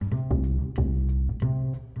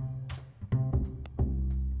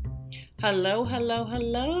Hello, hello,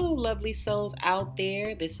 hello, lovely souls out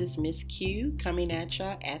there. This is Miss Q coming at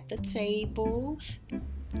y'all at the table.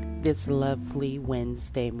 This lovely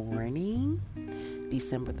Wednesday morning,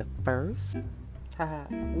 December the 1st. Haha,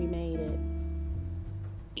 we made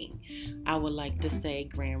it. I would like to say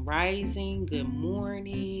Grand Rising, good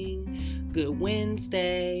morning, good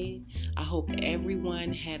Wednesday. I hope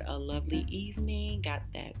everyone had a lovely evening, got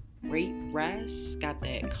that great rest, got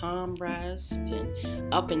that calm rest,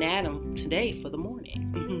 and up and at 'em today for the morning.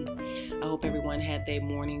 I hope everyone had their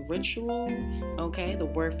morning ritual. Okay, the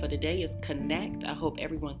word for the day is connect. I hope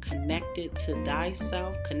everyone connected to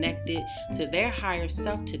thyself, connected to their higher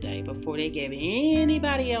self today before they gave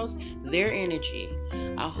anybody else their energy.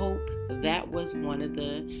 I hope that was one of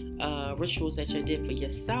the rituals that you did for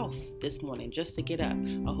yourself this morning, just to get up.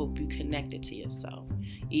 I hope you connected to yourself.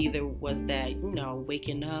 Either was that,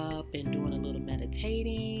 waking up and doing a little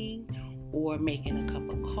meditating, or making a cup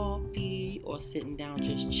of coffee, or sitting down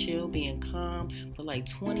just chill, being calm for like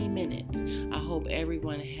 20 minutes. I hope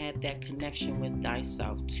everyone had that connection with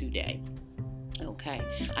thyself today. Okay,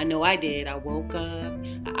 I know I did. I woke up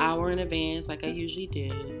an hour in advance like I usually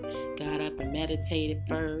do. Got up and meditated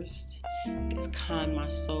first. Just calm my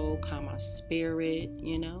soul, calm my spirit,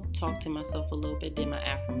 talk to myself a little bit, did my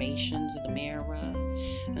affirmations in the mirror,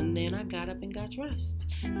 and then I got up and got dressed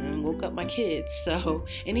and woke up my kids. So,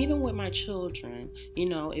 and even with my children,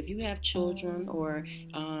 if you have children or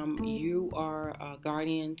you are a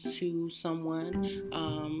guardian to someone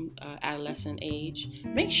adolescent age,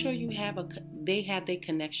 make sure they have their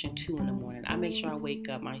connection too in the morning. I make sure I wake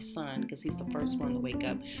up my son because he's the first one to wake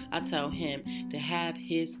up. I tell him to have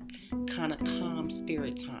his kind of calm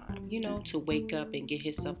spirit time, to wake up and get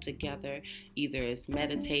himself together. Either it's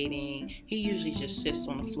meditating, he usually just sits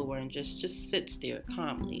on the floor and just sits there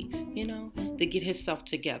calmly, to get himself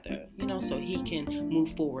together, so he can move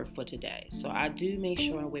forward for today. So I do make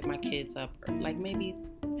sure I wake my kids up like maybe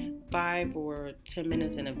 5 or 10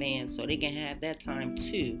 minutes in advance so they can have that time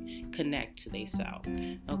to connect to themselves.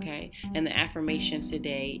 Okay, and the affirmation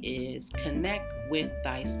today is connect with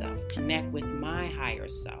thyself, connect with my higher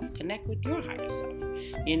self, connect with your higher self.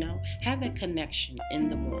 Have that connection in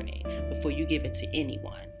the morning before you give it to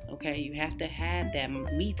anyone. Okay, you have to have that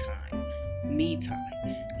me time,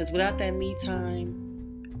 because without that me time,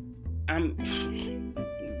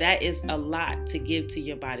 that is a lot to give to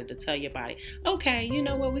your body, to tell your body, okay, you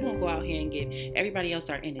know what, we're going to go out here and give everybody else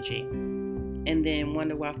our energy. And then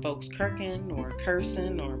wonder why folks kirking or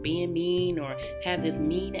cursing or being mean or have this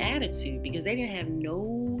mean attitude because they didn't have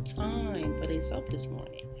no time for themselves this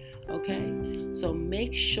morning. Okay? So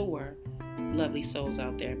make sure, lovely souls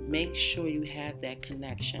out there, make sure you have that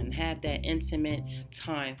connection, have that intimate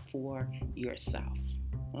time for yourself.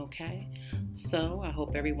 Okay, so I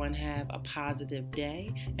hope everyone have a positive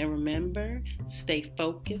day, and remember, stay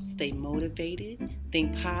focused, stay motivated,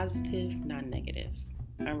 think positive, not negative.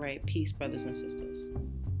 All right, peace, brothers and sisters.